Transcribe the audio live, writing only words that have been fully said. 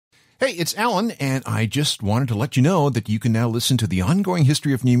Hey, it's Alan, and I just wanted to let you know that you can now listen to the ongoing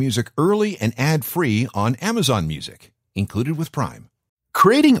history of new music early and ad-free on Amazon Music, included with Prime.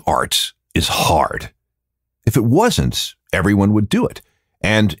 Creating art is hard. If it wasn't, everyone would do it,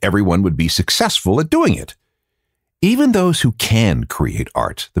 and everyone would be successful at doing it. Even those who can create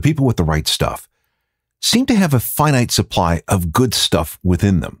art, the people with the right stuff, seem to have a finite supply of good stuff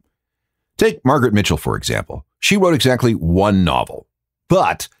within them. Take Margaret Mitchell, for example. She wrote exactly one novel,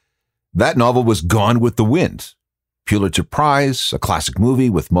 but that novel was gone with the wind. Pulitzer Prize, a classic movie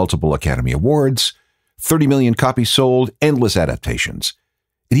with multiple Academy Awards, 30 million copies sold, endless adaptations.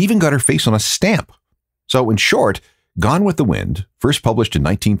 It even got her face on a stamp. So in short, Gone with the Wind, first published in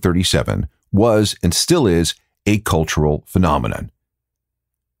 1937, was and still is a cultural phenomenon.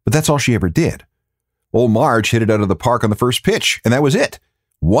 But that's all she ever did. Old Marge hit it out of the park on the first pitch, and that was it.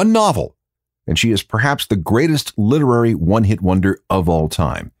 One novel. And she is perhaps the greatest literary one-hit wonder of all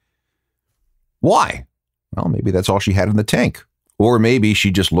time. Why? Well, maybe that's all she had in the tank. Or maybe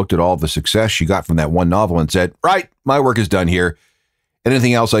she just looked at all the success she got from that one novel and said, right, my work is done here.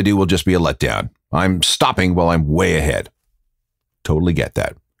 Anything else I do will just be a letdown. I'm stopping while I'm way ahead. Totally get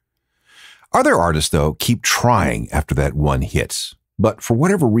that. Other artists, though, keep trying after that one hits. But for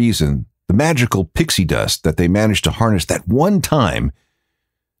whatever reason, the magical pixie dust that they managed to harness that one time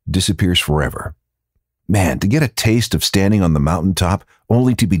disappears forever. Man, to get a taste of standing on the mountaintop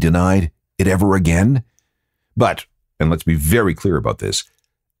only to be denied it ever again? But, and let's be very clear about this,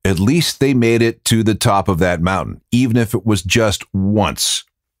 at least they made it to the top of that mountain, even if it was just once.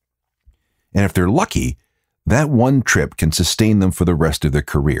 And if they're lucky, that one trip can sustain them for the rest of their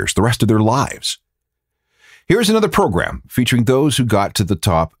careers, the rest of their lives. Here's another program featuring those who got to the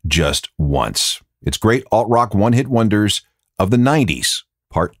top just once. It's Great Alt-Rock One-Hit Wonders of the 90s,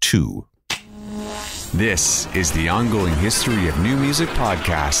 Part 2. This is the Ongoing History of New Music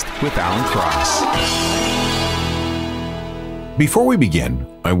podcast with Alan Cross. Before we begin,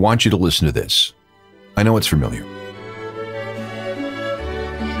 I want you to listen to this. I know it's familiar.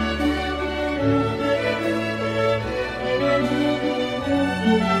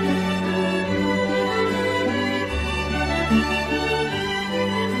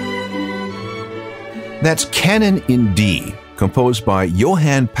 That's Canon in D, composed by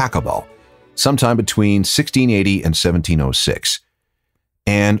Johann Pachelbel, sometime between 1680 and 1706.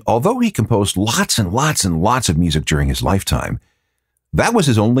 And although he composed lots and lots and lots of music during his lifetime, that was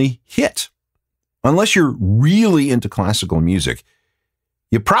his only hit. Unless you're really into classical music,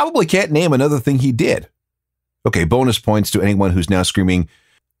 you probably can't name another thing he did. Okay, bonus points to anyone who's now screaming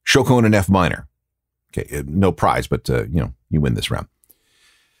Chopin in F minor. Okay, no prize, but you win this round.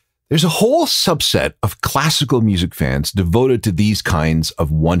 There's a whole subset of classical music fans devoted to these kinds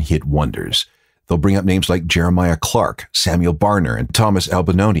of one-hit wonders. They'll bring up names like Jeremiah Clarke, Samuel Barner, and Thomas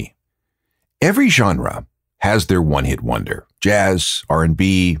Albinoni. Every genre has their one-hit wonder: jazz,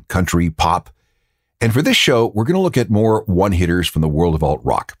 R&B, country, pop. And for this show, we're going to look at more one-hitters from the world of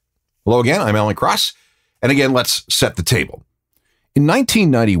alt-rock. Hello again, I'm Alan Cross. And again, let's set the table. In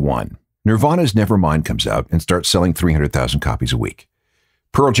 1991, Nirvana's Nevermind comes out and starts selling 300,000 copies a week.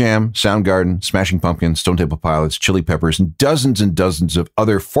 Pearl Jam, Soundgarden, Smashing Pumpkins, Stone Temple Pilots, Chili Peppers, and dozens of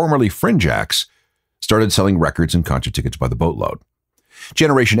other formerly fringe acts started selling records and concert tickets by the boatload.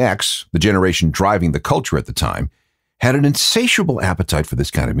 Generation X, the generation driving the culture at the time, had an insatiable appetite for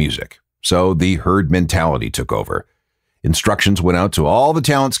this kind of music. So the herd mentality took over. Instructions went out to all the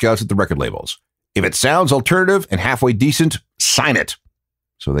talent scouts at the record labels. If it sounds alternative and halfway decent, sign it.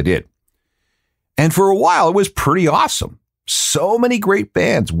 So they did. And for a while, it was pretty awesome. So many great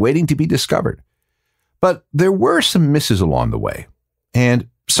bands waiting to be discovered. But there were some misses along the way. And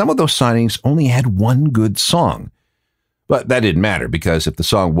some of those signings only had one good song. But that didn't matter, because if the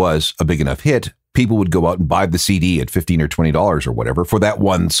song was a big enough hit, people would go out and buy the CD at $15 or $20 or whatever for that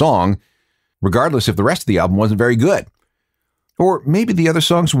one song, regardless if the rest of the album wasn't very good. Or maybe the other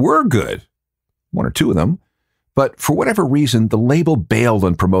songs were good, one or two of them, but for whatever reason, the label bailed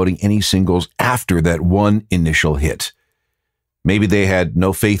on promoting any singles after that one initial hit. Maybe they had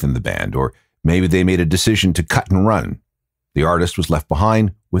no faith in the band, or maybe they made a decision to cut and run. The artist was left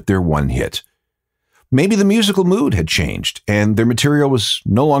behind with their one hit. Maybe the musical mood had changed, and their material was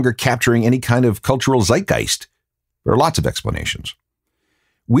no longer capturing any kind of cultural zeitgeist. There are lots of explanations.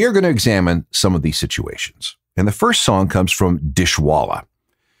 We are going to examine some of these situations. And the first song comes from Dishwalla.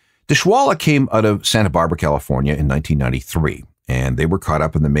 Dishwalla came out of Santa Barbara, California in 1993, and they were caught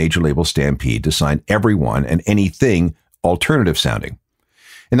up in the major label stampede to sign everyone and anything alternative sounding.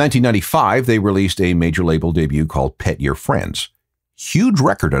 In 1995, they released a major label debut called Pet Your Friends. Huge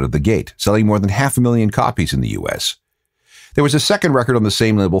record out of the gate, selling more than 500,000 copies in the U.S. There was a second record on the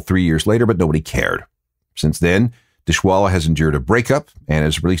same label 3 years later, but nobody cared. Since then, Dishwalla has endured a breakup and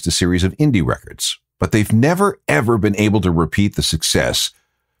has released a series of indie records, but they've never, ever been able to repeat the success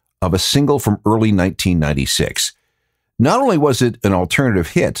of a single from early 1996. Not only was it an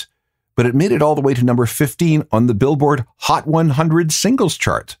alternative hit, but it made it all the way to number 15 on the Billboard Hot 100 singles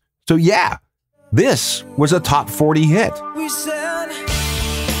chart. So yeah, this was a top 40 hit. We said,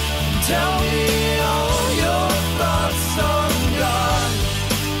 tell me all your thoughts on God,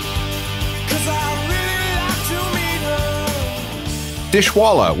 'cause I really like to meet her.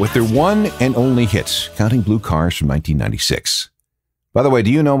 Dishwalla with their one and only hit, Counting Blue Cars from 1996. By the way,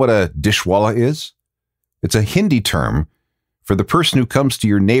 do you know what a dishwalla is? It's a Hindi term for the person who comes to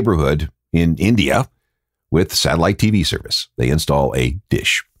your neighborhood in India with satellite TV service. They install a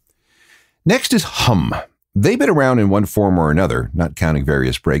dish. Next is Hum. They've been around in one form or another, not counting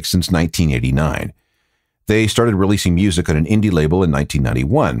various breaks, since 1989. They started releasing music on an indie label in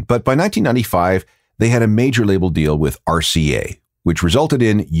 1991, but by 1995, they had a major label deal with RCA, which resulted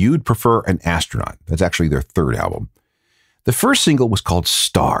in You'd Prefer an Astronaut. That's actually their third album. The first single was called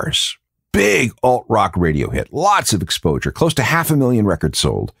Stars. Big alt-rock radio hit, lots of exposure, close to 500,000 records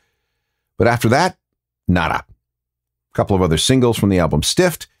sold. But after that, nada. A couple of other singles from the album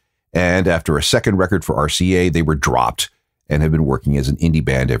stiffed, and after a second record for RCA, they were dropped and have been working as an indie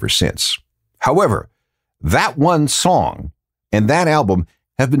band ever since. However, that one song and that album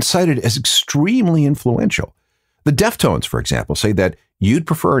have been cited as extremely influential. The Deftones, for example, say that You'd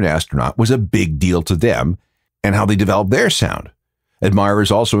Prefer an Astronaut was a big deal to them and how they developed their sound. Admirers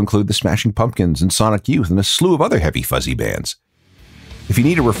also include the Smashing Pumpkins and Sonic Youth and a slew of other heavy fuzzy bands. If you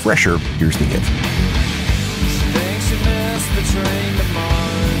need a refresher, here's the hit. She thinks she missed the train to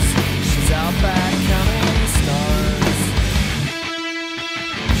Mars. She's out back counting stars.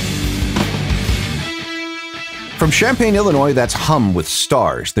 From Champaign, Illinois, that's Hum with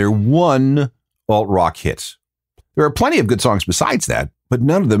Stars, their one alt-rock hit. There are plenty of good songs besides that, but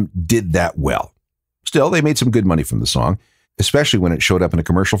none of them did that well. Still, they made some good money from the song, especially when it showed up in a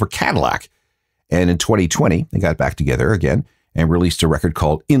commercial for Cadillac. And in 2020, they got back together again and released a record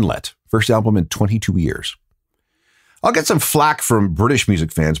called Inlet, first album in 22 years. I'll get some flack from British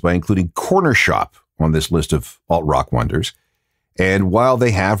music fans by including Corner Shop on this list of alt-rock wonders. And while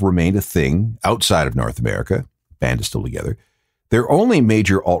they have remained a thing outside of North America, the band is still together, their only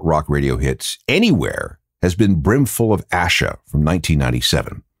major alt-rock radio hits anywhere has been Brimful of Asha from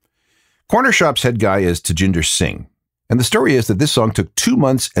 1997. Corner Shop's head guy is Tajinder Singh, and the story is that this song took 2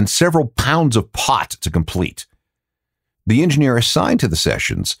 months and several pounds of pot to complete. The engineer assigned to the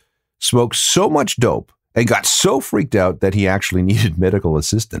sessions smoked so much dope and got so freaked out that he actually needed medical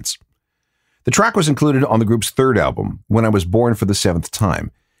assistance. The track was included on the group's third album, When I Was Born for the Seventh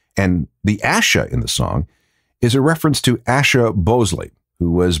Time, and the Asha in the song is a reference to Asha Bhosle,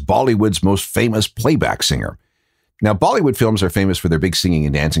 who was Bollywood's most famous playback singer. Now, Bollywood films are famous for their big singing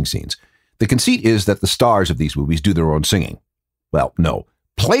and dancing scenes. The conceit is that the stars of these movies do their own singing. Well, no,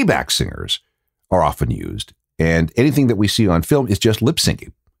 playback singers are often used, and anything that we see on film is just lip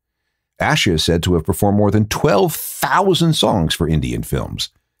syncing. Asha is said to have performed more than 12,000 songs for Indian films.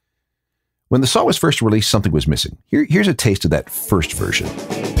 When the song was first released, something was missing. Here's a taste of that first version.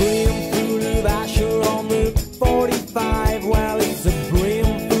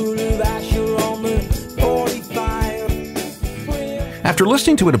 After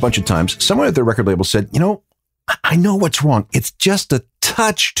listening to it a bunch of times, someone at the record label said, I know what's wrong. It's just a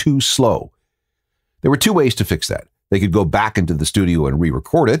touch too slow. There were two ways to fix that. They could go back into the studio and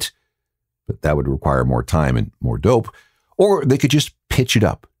re-record it, but that would require more time and more dope, or they could just pitch it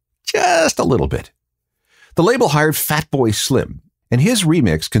up just a little bit. The label hired Fatboy Slim, and his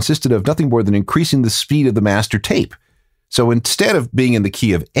remix consisted of nothing more than increasing the speed of the master tape. So instead of being in the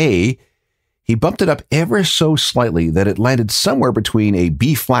key of A, he bumped it up ever so slightly that it landed somewhere between a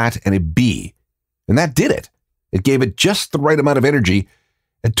B flat and a B. And that did it. It gave it just the right amount of energy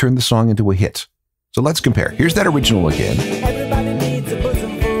and turned the song into a hit. So let's compare. Here's that original again. Everybody needs a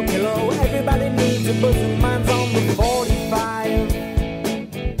bosom for a pillow. Everybody needs a bosom. Mine's on the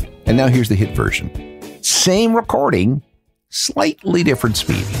 45. And now here's the hit version. Same recording, slightly different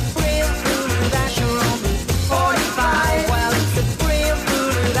speed.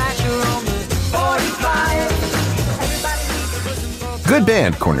 Good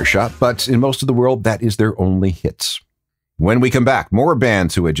band, Corner Shop, but in most of the world, that is their only hits. When we come back, more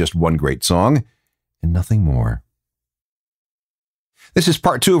bands who had just one great song and nothing more. This is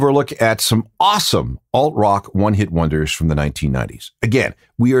part 2 of our look at some awesome alt-rock one-hit wonders from the 1990s. Again,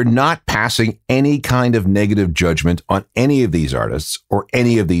 we are not passing any kind of negative judgment on any of these artists or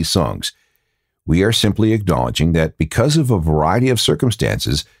any of these songs. We are simply acknowledging that because of a variety of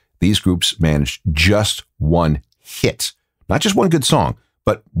circumstances, these groups managed just one hit. Not just one good song,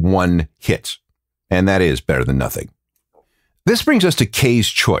 but one hit. And that is better than nothing. This brings us to Kay's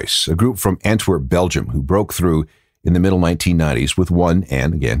Choice, a group from Antwerp, Belgium, who broke through in the middle 1990s with one,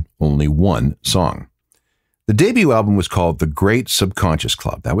 and again, only one song. The debut album was called The Great Subconscious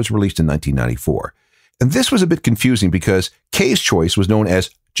Club. That was released in 1994. And this was a bit confusing because Kay's Choice was known as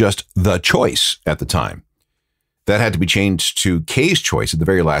just The Choice at the time. That had to be changed to Kay's Choice at the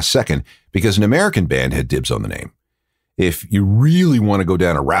very last second because an American band had dibs on the name. If you really want to go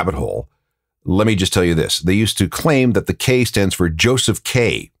down a rabbit hole, let me just tell you this. They used to claim that the K stands for Joseph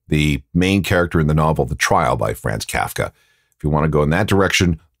K., the main character in the novel The Trial by Franz Kafka. If you want to go in that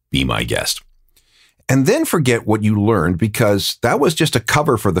direction, be my guest. And then forget what you learned because that was just a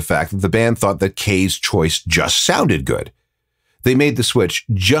cover for the fact that the band thought that Kay's Choice just sounded good. They made the switch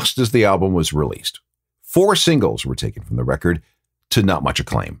just as the album was released. 4 singles were taken from the record to not much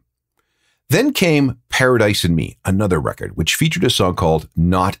acclaim. Then came Paradise and Me, another record, which featured a song called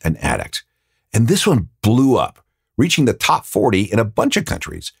Not an Addict. And this one blew up, reaching the top 40 in a bunch of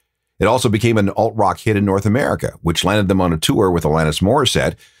countries. It also became an alt-rock hit in North America, which landed them on a tour with Alanis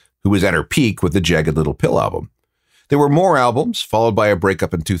Morissette, who was at her peak with the Jagged Little Pill album. There were more albums, followed by a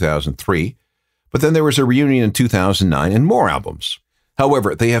breakup in 2003, but then there was a reunion in 2009 and more albums.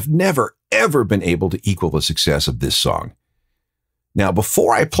 However, they have never, ever been able to equal the success of this song. Now,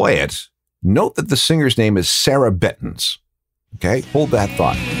 before I play it, note that the singer's name is Sarah Bettens. Okay, hold that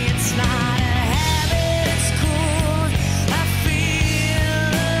thought. It's not a habit, it's cool. I feel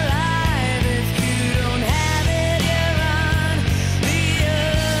alive. If you don't have it, you're on the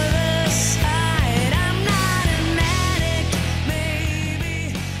other side. I'm not an addict,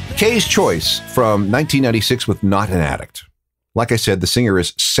 maybe. Kay's Choice from 1996 with Not an Addict. Like I said, the singer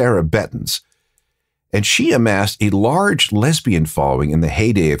is Sarah Bettens, and she amassed a large lesbian following in the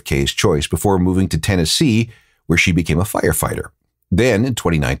heyday of Kay's Choice before moving to Tennessee, where she became a firefighter. Then, in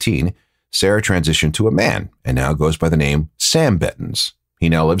 2019, Sarah transitioned to a man and now goes by the name Sam Bettens. He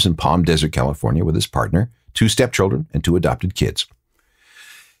now lives in Palm Desert, California with his partner, 2 stepchildren, and 2 adopted kids.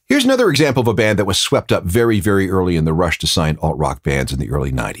 Here's another example of a band that was swept up very, very early in the rush to sign alt-rock bands in the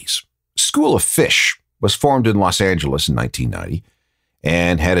early 90s. School of Fish was formed in Los Angeles in 1990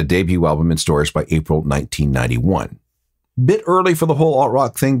 and had a debut album in stores by April 1991. Bit early for the whole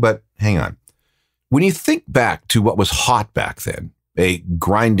alt-rock thing, but hang on. When you think back to what was hot back then, a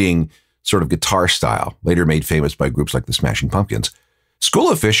grinding sort of guitar style, later made famous by groups like the Smashing Pumpkins,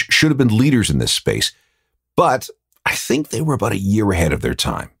 School of Fish should have been leaders in this space, but I think they were about a year ahead of their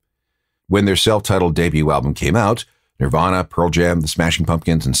time. When their self-titled debut album came out, Nirvana, Pearl Jam, the Smashing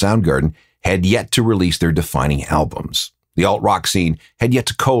Pumpkins, and Soundgarden had yet to release their defining albums. The alt-rock scene had yet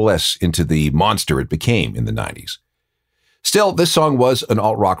to coalesce into the monster it became in the 90s. Still, this song was an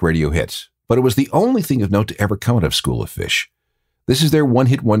alt-rock radio hit, but it was the only thing of note to ever come out of School of Fish. This is their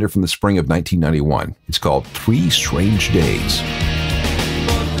one-hit wonder from the spring of 1991. It's called 3 Strange Days.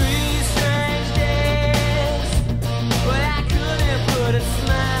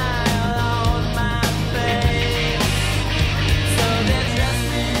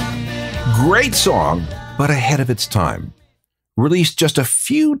 Great song, but ahead of its time. Released just a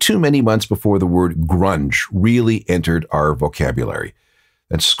few too many months before the word grunge really entered our vocabulary.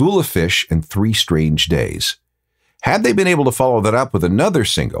 That's School of Fish and 3 Strange Days. Had they been able to follow that up with another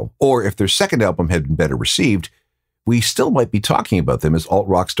single, or if their second album had been better received, we still might be talking about them as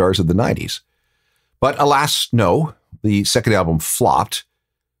alt-rock stars of the 90s. But alas, no. The second album flopped.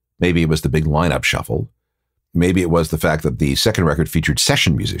 Maybe it was the big lineup shuffle. Maybe it was the fact that the second record featured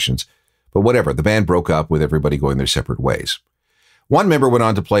session musicians. But whatever, the band broke up with everybody going their separate ways. One member went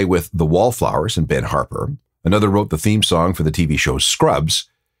on to play with the Wallflowers and Ben Harper. Another wrote the theme song for the TV show Scrubs.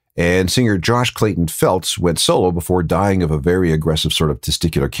 And singer Josh Clayton Feltz went solo before dying of a very aggressive sort of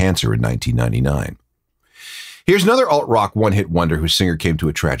testicular cancer in 1999. Here's another alt-rock one-hit wonder whose singer came to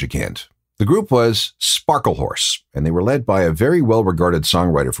a tragic end. The group was Sparklehorse, and they were led by a very well-regarded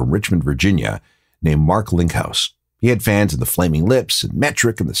songwriter from Richmond, Virginia, named Mark Linkhouse. He had fans in the Flaming Lips and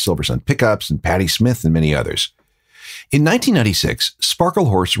Metric and the Silver Sun Pickups and Patti Smith and many others. In 1996,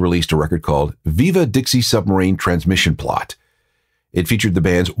 Sparklehorse released a record called Viva Dixie Submarine Transmission Plot. It featured the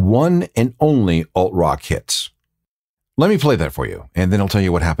band's one and only alt-rock hits. Let me play that for you, and then I'll tell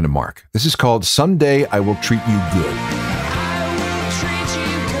you what happened to Mark. This is called Someday I Will Treat You Good.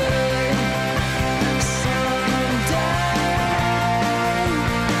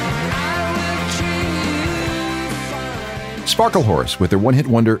 Sparklehorse with their one-hit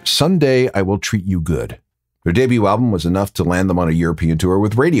wonder, Someday I Will Treat You Good. Their debut album was enough to land them on a European tour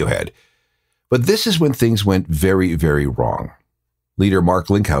with Radiohead. But this is when things went very, very wrong. Leader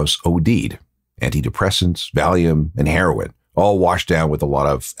Mark Linkhouse OD'd. Antidepressants, Valium, and heroin, all washed down with a lot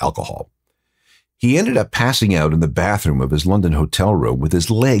of alcohol. He ended up passing out in the bathroom of his London hotel room with his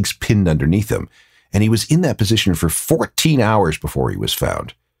legs pinned underneath him, and he was in that position for 14 hours before he was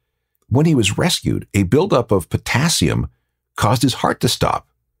found. When he was rescued, a buildup of potassium caused his heart to stop.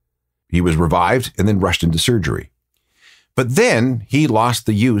 He was revived and then rushed into surgery. But then he lost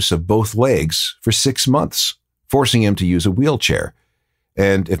the use of both legs for 6 months, forcing him to use a wheelchair.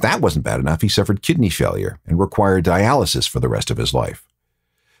 And if that wasn't bad enough, he suffered kidney failure and required dialysis for the rest of his life.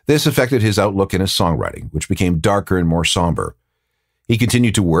 This affected his outlook in his songwriting, which became darker and more somber. He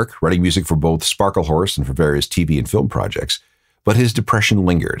continued to work, writing music for both Sparklehorse and for various TV and film projects, but his depression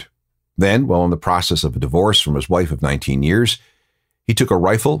lingered. Then, while in the process of a divorce from his wife of 19 years, he took a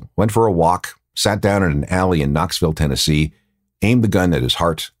rifle, went for a walk, sat down in an alley in Knoxville, Tennessee, aimed the gun at his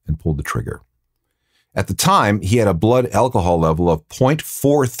heart, and pulled the trigger. At the time, he had a blood alcohol level of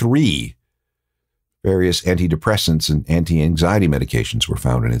 0.43. Various antidepressants and anti-anxiety medications were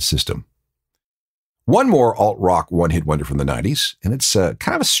found in his system. One more alt-rock one-hit wonder from the 90s, and it's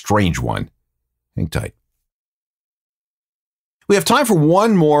kind of a strange one. Hang tight. We have time for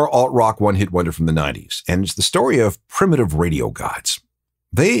one more alt-rock one-hit wonder from the 90s, and it's the story of primitive radio gods.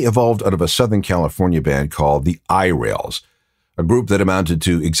 They evolved out of a Southern California band called the I-Rails, a group that amounted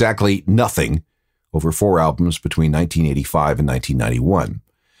to exactly nothing over 4 albums between 1985 and 1991.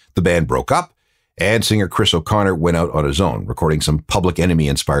 The band broke up, and singer Chris O'Connor went out on his own, recording some Public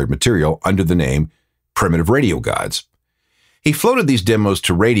Enemy-inspired material under the name Primitive Radio Gods. He floated these demos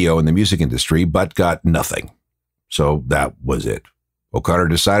to radio and the music industry, but got nothing. So that was it. O'Connor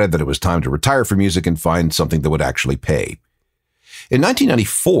decided that it was time to retire from music and find something that would actually pay. In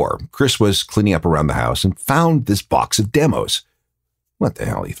 1994, Chris was cleaning up around the house and found this box of demos. What the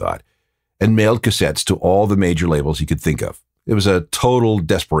hell, he thought, and mailed cassettes to all the major labels he could think of. It was a total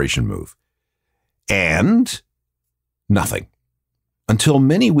desperation move. And nothing. Until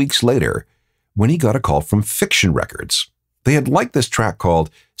many weeks later, when he got a call from Fiction Records. They had liked this track called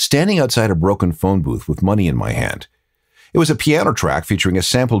Standing Outside a Broken Phone Booth with Money in My Hand. It was a piano track featuring a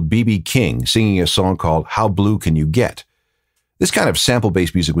sampled B.B. King singing a song called How Blue Can You Get? This kind of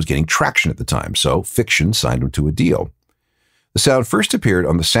sample-based music was getting traction at the time, so Fiction signed him to a deal. The sound first appeared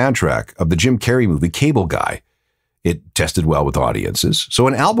on the soundtrack of the Jim Carrey movie Cable Guy. It tested well with audiences, so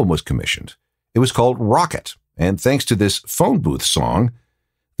an album was commissioned. It was called Rocket, and thanks to this phone booth song,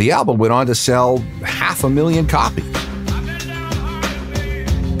 the album went on to sell 500,000 copies.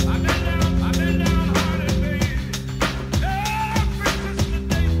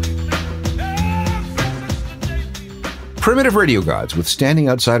 Primitive Radio Gods with Standing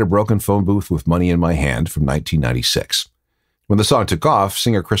Outside a Broken Phone Booth with Money in My Hand from 1996. When the song took off,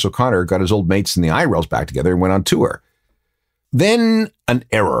 singer Chris O'Connor got his old mates in the I-Rails back together and went on tour. Then an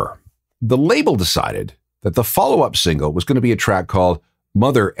error. The label decided that the follow-up single was going to be a track called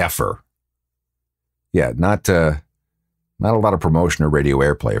Mother Effer. Yeah, not a lot of promotion or radio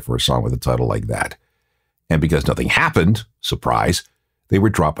airplay for a song with a title like that. And because nothing happened, surprise, they were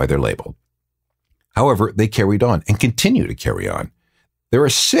dropped by their label. However, they carried on and continue to carry on. There are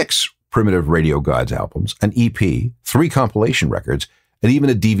 6 Primitive Radio Gods albums, an EP, 3 compilation records, and even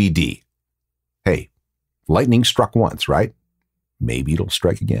a DVD. Hey, lightning struck once, right? Maybe it'll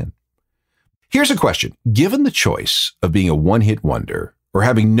strike again. Here's a question. Given the choice of being a one-hit wonder or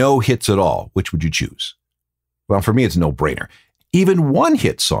having no hits at all, which would you choose? Well, for me, it's a no-brainer. Even one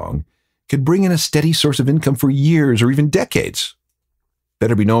hit song could bring in a steady source of income for years or even decades.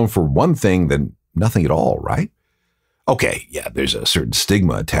 Better be known for one thing than nothing at all, right? Okay, yeah, there's a certain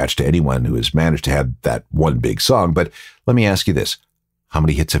stigma attached to anyone who has managed to have that one big song, but let me ask you this. How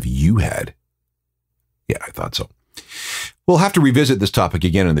many hits have you had? Yeah, I thought so. We'll have to revisit this topic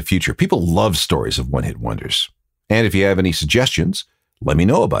again in the future. People love stories of one-hit wonders. And if you have any suggestions, let me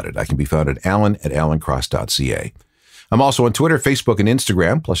know about it. I can be found at alan@alancross.ca. I'm also on Twitter, Facebook, and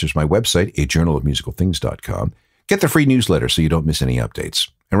Instagram, plus there's my website, ajournalofmusicalthings.com. Get the free newsletter so you don't miss any updates.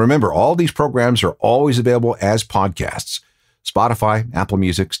 And remember, all these programs are always available as podcasts. Spotify, Apple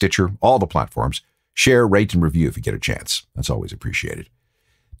Music, Stitcher, all the platforms. Share, rate, and review if you get a chance. That's always appreciated.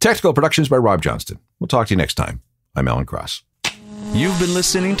 Technical Productions by Rob Johnston. We'll talk to you next time. I'm Alan Cross. You've been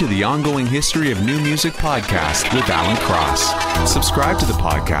listening to the Ongoing History of New Music podcast with Alan Cross. Subscribe to the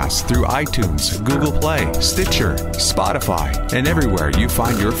podcast through iTunes, Google Play, Stitcher, Spotify, and everywhere you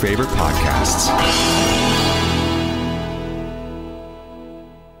find your favorite podcasts.